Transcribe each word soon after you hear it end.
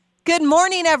Good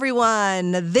morning,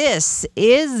 everyone. This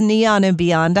is Neon and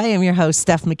Beyond. I am your host,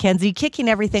 Steph McKenzie, kicking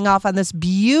everything off on this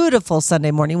beautiful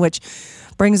Sunday morning, which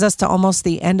brings us to almost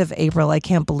the end of April. I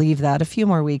can't believe that. A few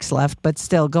more weeks left, but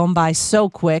still going by so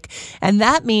quick. And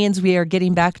that means we are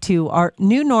getting back to our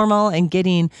new normal and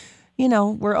getting,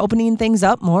 we're opening things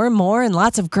up more and more and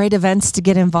lots of great events to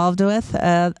get involved with.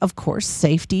 Of course,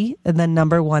 safety, the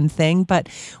number one thing. But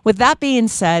with that being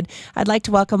said, I'd like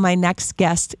to welcome my next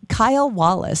guest, Kyle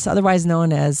Wallace, otherwise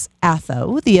known as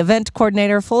Atho, the event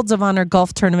coordinator, Folds of Honor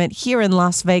Golf Tournament here in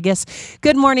Las Vegas.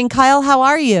 Good morning, Kyle. How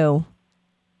are you?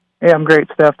 Hey, I'm great,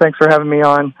 Steph. Thanks for having me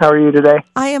on. How are you today?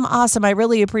 I am awesome. I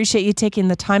really appreciate you taking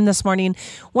the time this morning.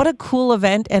 What a cool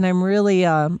event, and I'm really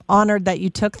honored that you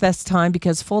took this time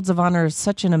because Folds of Honor is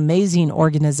such an amazing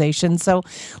organization. So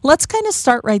let's kind of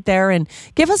start right there and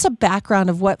give us a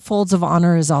background of what Folds of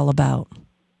Honor is all about.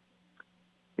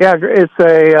 Yeah, it's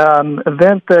a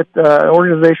event that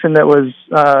organization that was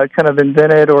kind of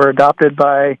invented or adopted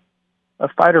by a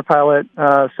fighter pilot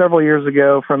several years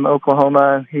ago from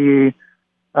Oklahoma. He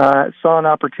saw an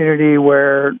opportunity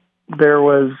where there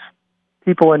was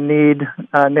people in need,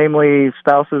 namely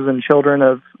spouses and children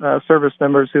of service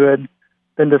members who had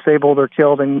been disabled or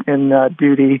killed in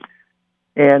duty.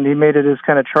 And he made it his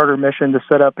kind of charter mission to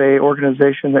set up a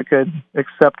organization that could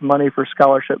accept money for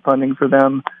scholarship funding for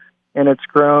them. And it's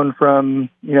grown from,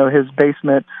 his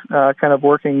basement kind of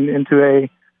working into a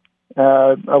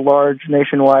large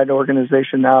nationwide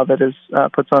organization now that is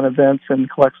puts on events and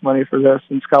collects money for this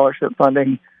and scholarship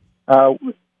funding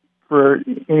for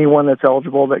anyone that's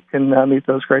eligible that can meet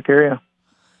those criteria.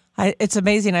 It's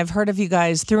amazing. I've heard of you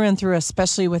guys through and through,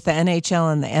 especially with the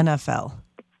NHL and the NFL.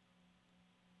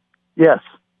 Yes.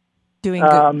 Doing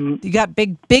good. You got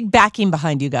big backing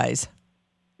behind you guys.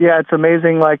 Yeah, it's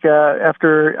amazing. Like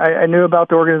after I knew about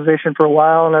the organization for a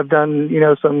while, and I've done,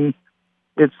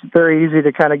 it's very easy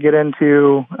to kind of get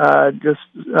into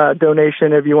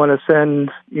donation if you want to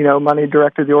send, money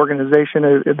direct to the organization,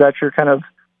 if that's your kind of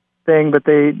thing. But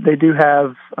they do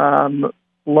have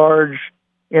large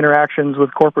interactions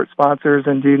with corporate sponsors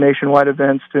and do nationwide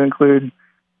events to include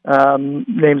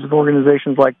names of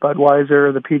organizations like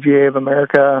Budweiser, the PGA of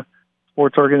America,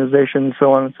 sports organizations,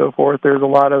 so on and so forth. There's a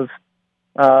lot of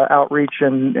outreach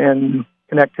and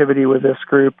connectivity with this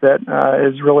group that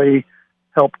has really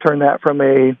helped turn that from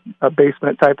a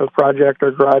basement type of project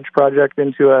or garage project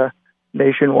into a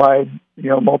nationwide,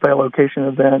 multi-location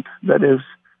event that is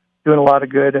doing a lot of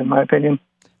good, in my opinion.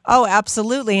 Oh,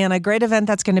 absolutely. And a great event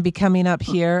that's going to be coming up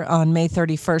here on May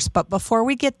 31st. But before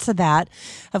we get to that,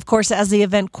 of course, as the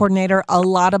event coordinator, a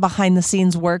lot of behind the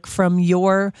scenes work from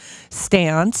your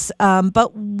stance.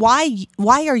 But why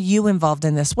are you involved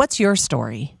in this? What's your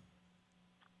story?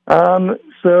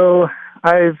 So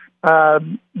I've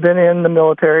been in the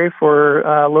military for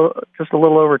just a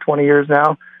little over 20 years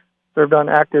now. Served on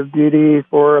active duty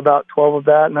for about 12 of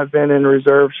that, and I've been in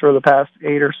reserves for the past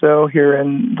 8 or so here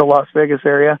in the Las Vegas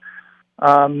area.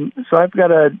 So I've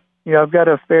got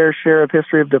a fair share of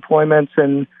history of deployments,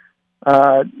 and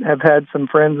have had some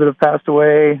friends that have passed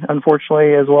away,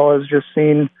 unfortunately, as well as just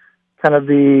seen kind of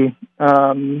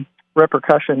the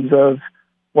repercussions of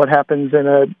what happens in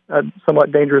a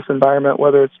somewhat dangerous environment,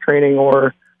 whether it's training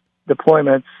or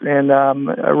deployments, and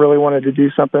I really wanted to do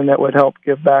something that would help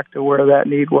give back to where that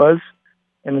need was,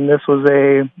 and this was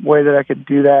a way that I could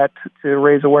do that to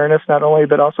raise awareness not only,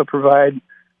 but also provide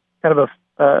kind of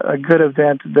a good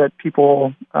event that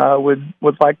people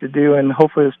would like to do, and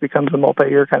hopefully this becomes a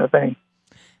multi-year kind of thing.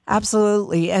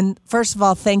 Absolutely. And first of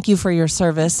all, thank you for your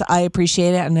service. I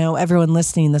appreciate it. I know everyone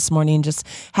listening this morning, just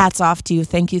hats off to you.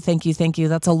 Thank you, thank you, thank you.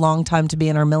 That's a long time to be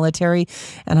in our military,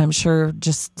 and I'm sure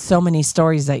just so many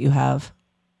stories that you have.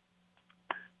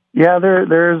 Yeah,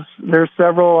 there's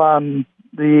several.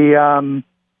 The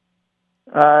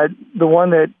one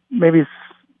that maybe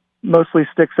mostly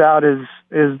sticks out is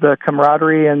the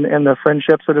camaraderie and the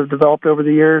friendships that have developed over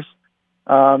the years.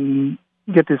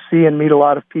 Get to see and meet a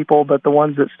lot of people, but the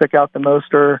ones that stick out the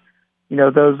most are,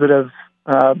 those that have,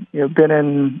 been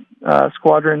in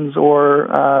squadrons or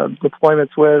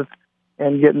deployments with,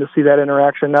 and getting to see that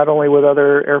interaction, not only with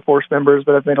other Air Force members,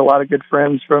 but I've made a lot of good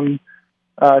friends from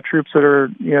troops that are,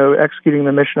 executing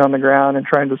the mission on the ground and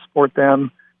trying to support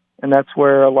them. And that's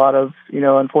where a lot of,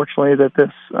 unfortunately, that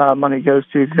this money goes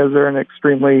to, because they're in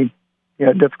extremely,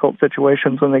 difficult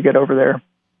situations when they get over there.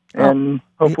 And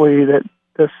hopefully that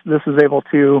this is able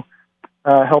to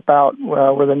help out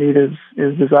where the need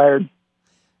is desired.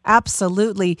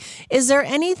 Absolutely. Is there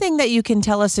anything that you can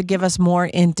tell us to give us more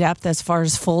in depth as far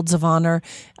as Folds of Honor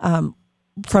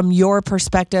from your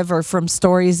perspective, or from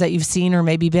stories that you've seen or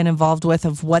maybe been involved with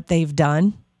of what they've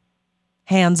done?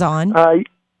 hands-on?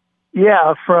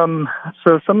 Yeah, some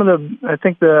of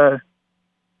the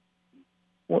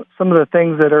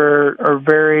things that are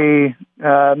very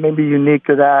maybe unique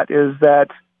to that is that,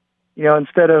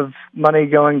 instead of money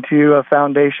going to a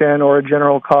foundation or a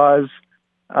general cause,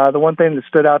 the one thing that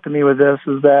stood out to me with this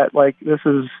is that, this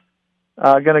is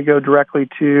going to go directly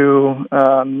to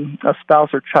a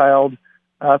spouse or child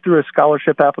through a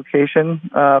scholarship application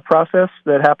process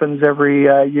that happens every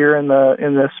year in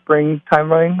the spring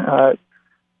timeline.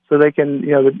 So they can,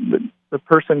 the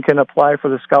person can apply for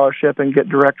the scholarship and get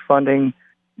direct funding.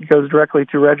 It goes directly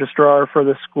to registrar for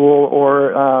the school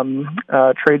or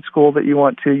trade school that you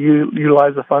want to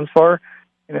utilize the funds for,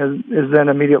 and is then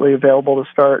immediately available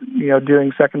to start,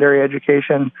 doing secondary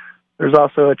education. There's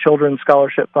also a children's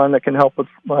scholarship fund that can help with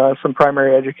some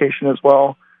primary education as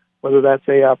well, whether that's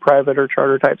a private or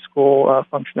charter type school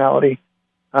functionality.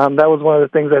 That was one of the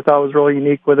things I thought was really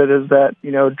unique with it, is that,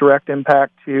 direct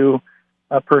impact to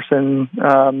a person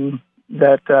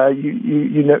that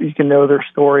you can know their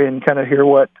story and kind of hear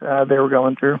what they were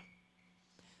going through.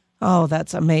 Oh,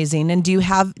 that's amazing. And do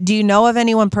you know of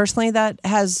anyone personally that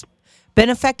has been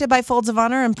affected by Folds of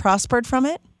Honor and prospered from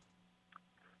it?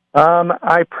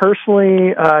 I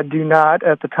personally do not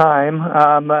at the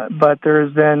time, but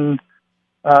there's been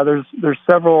there's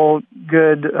several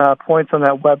good points on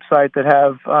that website that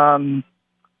have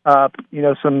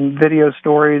some video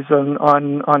stories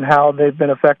on how they've been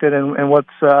affected and what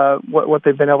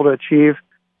they've been able to achieve.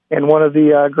 And one of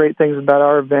the great things about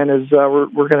our event is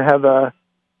we're going to have a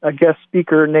guest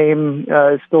speaker name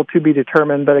is still to be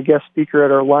determined, but a guest speaker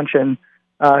at our luncheon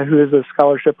who is a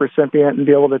scholarship recipient, and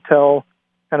be able to tell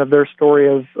kind of their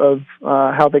story of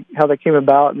how they came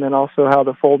about, and then also how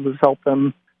the Folds has helped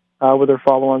them with their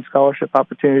follow-on scholarship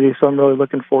opportunity. So I'm really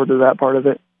looking forward to that part of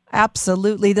it.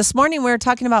 Absolutely. This morning we were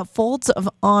talking about Folds of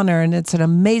Honor, and it's an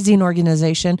amazing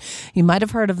organization. You might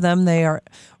have heard of them. They are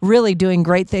really doing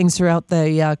great things throughout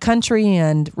the country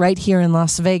and right here in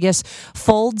Las Vegas.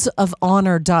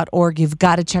 foldsofhonor.org. You've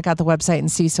got to check out the website and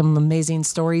see some amazing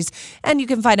stories, and you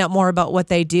can find out more about what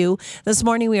they do. This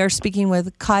morning we are speaking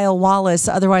with Kyle Wallace,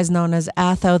 otherwise known as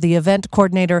Atho, the event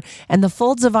coordinator, and the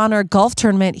Folds of Honor golf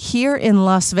tournament here in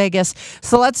Las Vegas.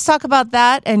 So let's talk about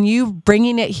that and you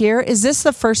bringing it here. Is this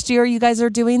the first year you guys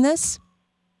are doing this?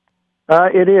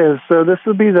 It is. So this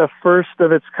will be the first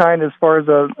of its kind as far as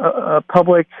a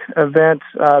public event.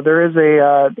 There is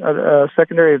a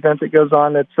secondary event that goes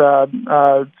on that's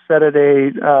set at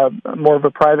a more of a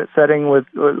private setting with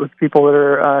people that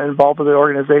are involved with the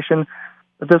organization.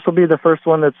 But this will be the first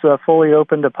one that's fully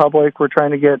open to public. We're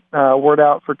trying to get word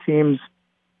out for teams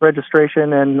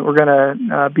registration, and we're going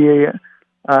to be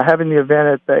having the event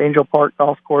at the Angel Park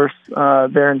Golf Course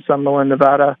there in Summerlin,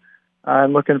 Nevada.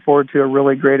 I'm looking forward to a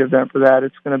really great event for that.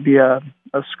 It's going to be a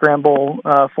scramble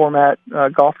format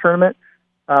golf tournament.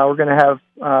 We're going to have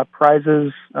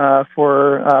prizes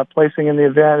for placing in the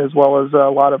event, as well as a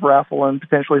lot of raffle and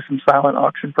potentially some silent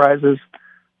auction prizes.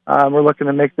 We're looking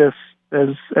to make this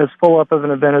as full up of an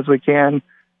event as we can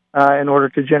in order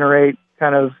to generate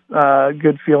kind of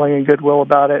good feeling and goodwill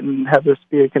about it, and have this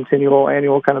be a continual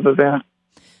annual kind of event.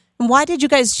 Why did you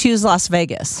guys choose Las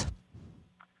Vegas?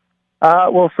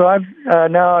 So I've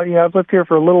now, I've lived here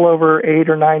for a little over 8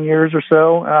 or 9 years or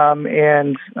so,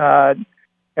 and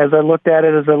as I looked at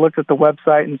the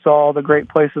website and saw all the great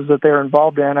places that they're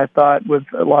involved in, I thought,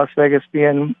 with Las Vegas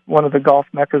being one of the golf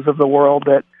meccas of the world,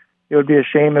 that it would be a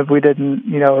shame if we didn't,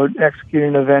 execute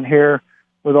an event here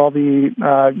with all the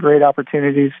great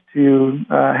opportunities to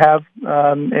have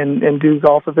and do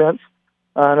golf events.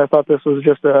 And I thought this was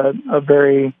just a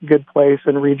very good place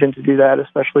and region to do that,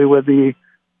 especially with the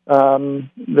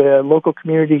local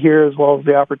community here, as well as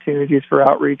the opportunities for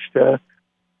outreach to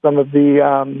some of the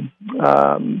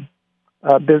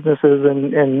businesses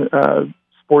and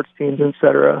sports teams, et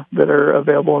cetera, that are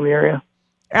available in the area.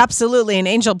 Absolutely. And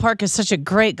Angel Park is such a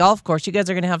great golf course. You guys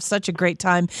are going to have such a great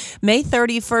time. May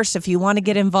 31st, if you want to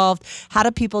get involved, how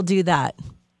do people do that?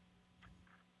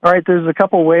 All right, there's a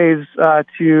couple ways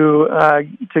to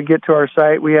get to our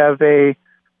site. We have a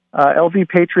LV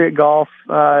Patriot Golf.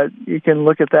 You can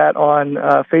look at that on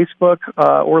Facebook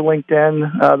or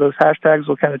LinkedIn. Those hashtags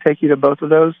will kind of take you to both of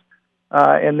those.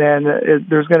 And then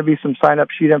there's going to be some sign-up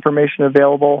sheet information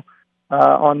available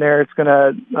on there. It's going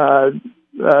to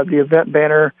the event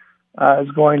banner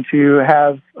is going to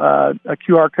have a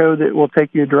QR code that will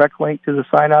take you a direct link to the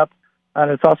sign-up.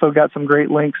 And it's also got some great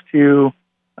links to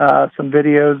some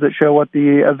videos that show what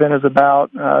the event is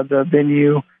about, the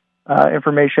venue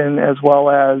information, as well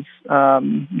as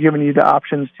giving you the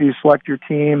options to select your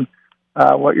team,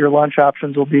 what your lunch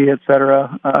options will be, et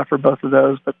cetera, for both of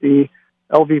those. But the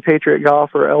LV Patriot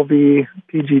Golf or LV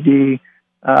PGD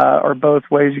are both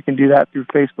ways you can do that through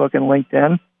Facebook and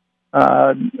LinkedIn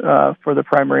for the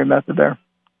primary method there.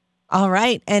 All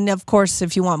right. And of course,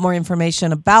 if you want more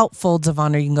information about Folds of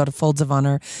Honor, you can go to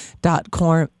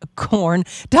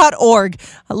foldsofhonor.org.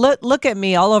 Look at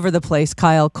me all over the place,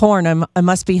 Kyle. Corn, I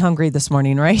must be hungry this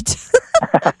morning, right?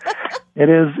 It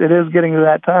is getting to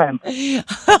that time.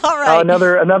 All right.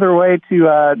 Another way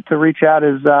to reach out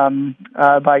is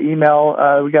by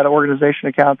email. We got an organization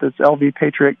account that's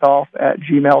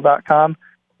lvpatriotgolf@gmail.com.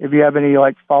 If you have any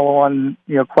follow-on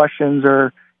questions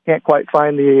or can't quite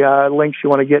find the links you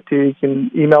want to get to, you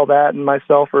can email that, and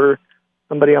myself or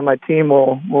somebody on my team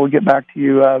will get back to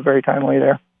you very timely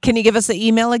there. Can you give us the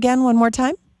email again one more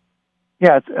time?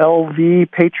 Yeah, it's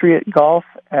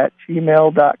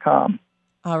lvpatriotgolf@gmail.com.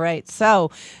 All right. So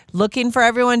looking for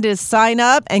everyone to sign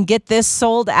up and get this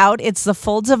sold out. It's the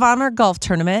Folds of Honor Golf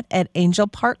Tournament at Angel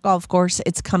Park Golf Course.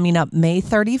 It's coming up May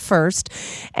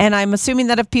 31st. And I'm assuming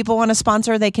that if people want to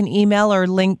sponsor, they can email or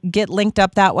get linked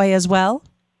up that way as well.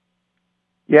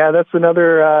 Yeah, that's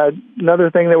another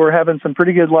thing that we're having some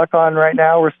pretty good luck on right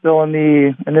now. We're still in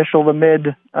the initial to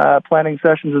mid planning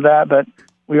sessions of that, but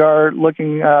we are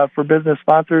looking for business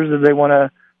sponsors if they want to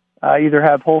either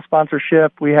have whole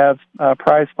sponsorship. We have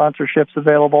prize sponsorships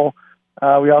available.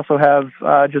 We also have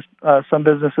just some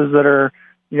businesses that are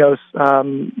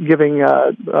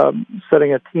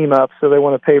setting a team up, so they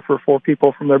want to pay for 4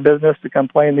 people from their business to come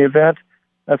play in the event.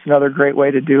 That's another great way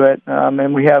to do it.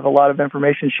 And we have a lot of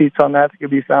information sheets on that can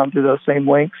be found through those same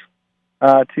links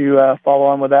to follow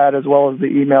on with that, as well as the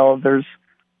email. If there's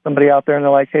somebody out there and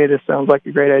they're like, hey, this sounds like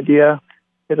a great idea,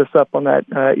 hit us up on that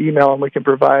email, and we can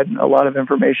provide a lot of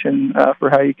information for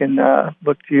how you can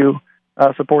look to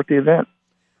support the event.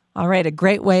 All right. A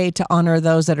great way to honor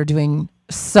those that are doing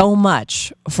so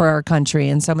much for our country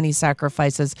and so many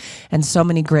sacrifices and so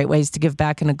many great ways to give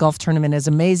back. And a golf tournament is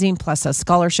amazing. Plus a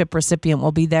scholarship recipient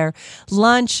will be there.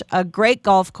 Lunch, a great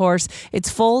golf course. It's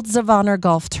Folds of Honor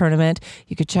Golf Tournament.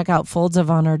 You could check out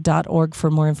foldsofhonor.org for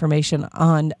more information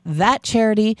on that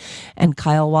charity. And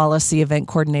Kyle Wallace, the event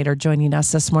coordinator, joining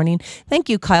us this morning. Thank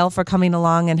you, Kyle, for coming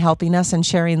along and helping us and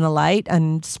sharing the light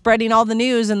and spreading all the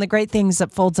news and the great things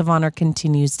that Folds of Honor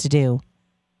continues to do.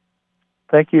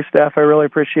 Thank you, Steph. I really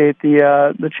appreciate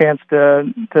the chance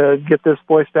to get this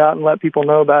voiced out and let people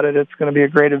know about it. It's going to be a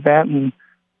great event, and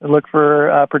I look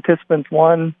for participants.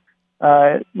 One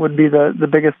would be the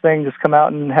biggest thing. Just come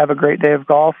out and have a great day of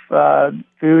golf,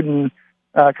 food, and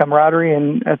camaraderie,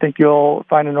 and I think you'll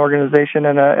find an organization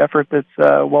and an effort that's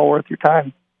well worth your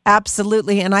time.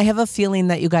 Absolutely, and I have a feeling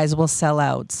that you guys will sell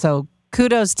out. So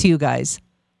kudos to you guys.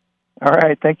 All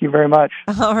right. Thank you very much.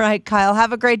 All right, Kyle.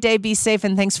 Have a great day. Be safe,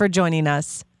 and thanks for joining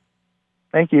us.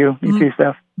 Thank you. You too,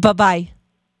 Steph. Bye-bye.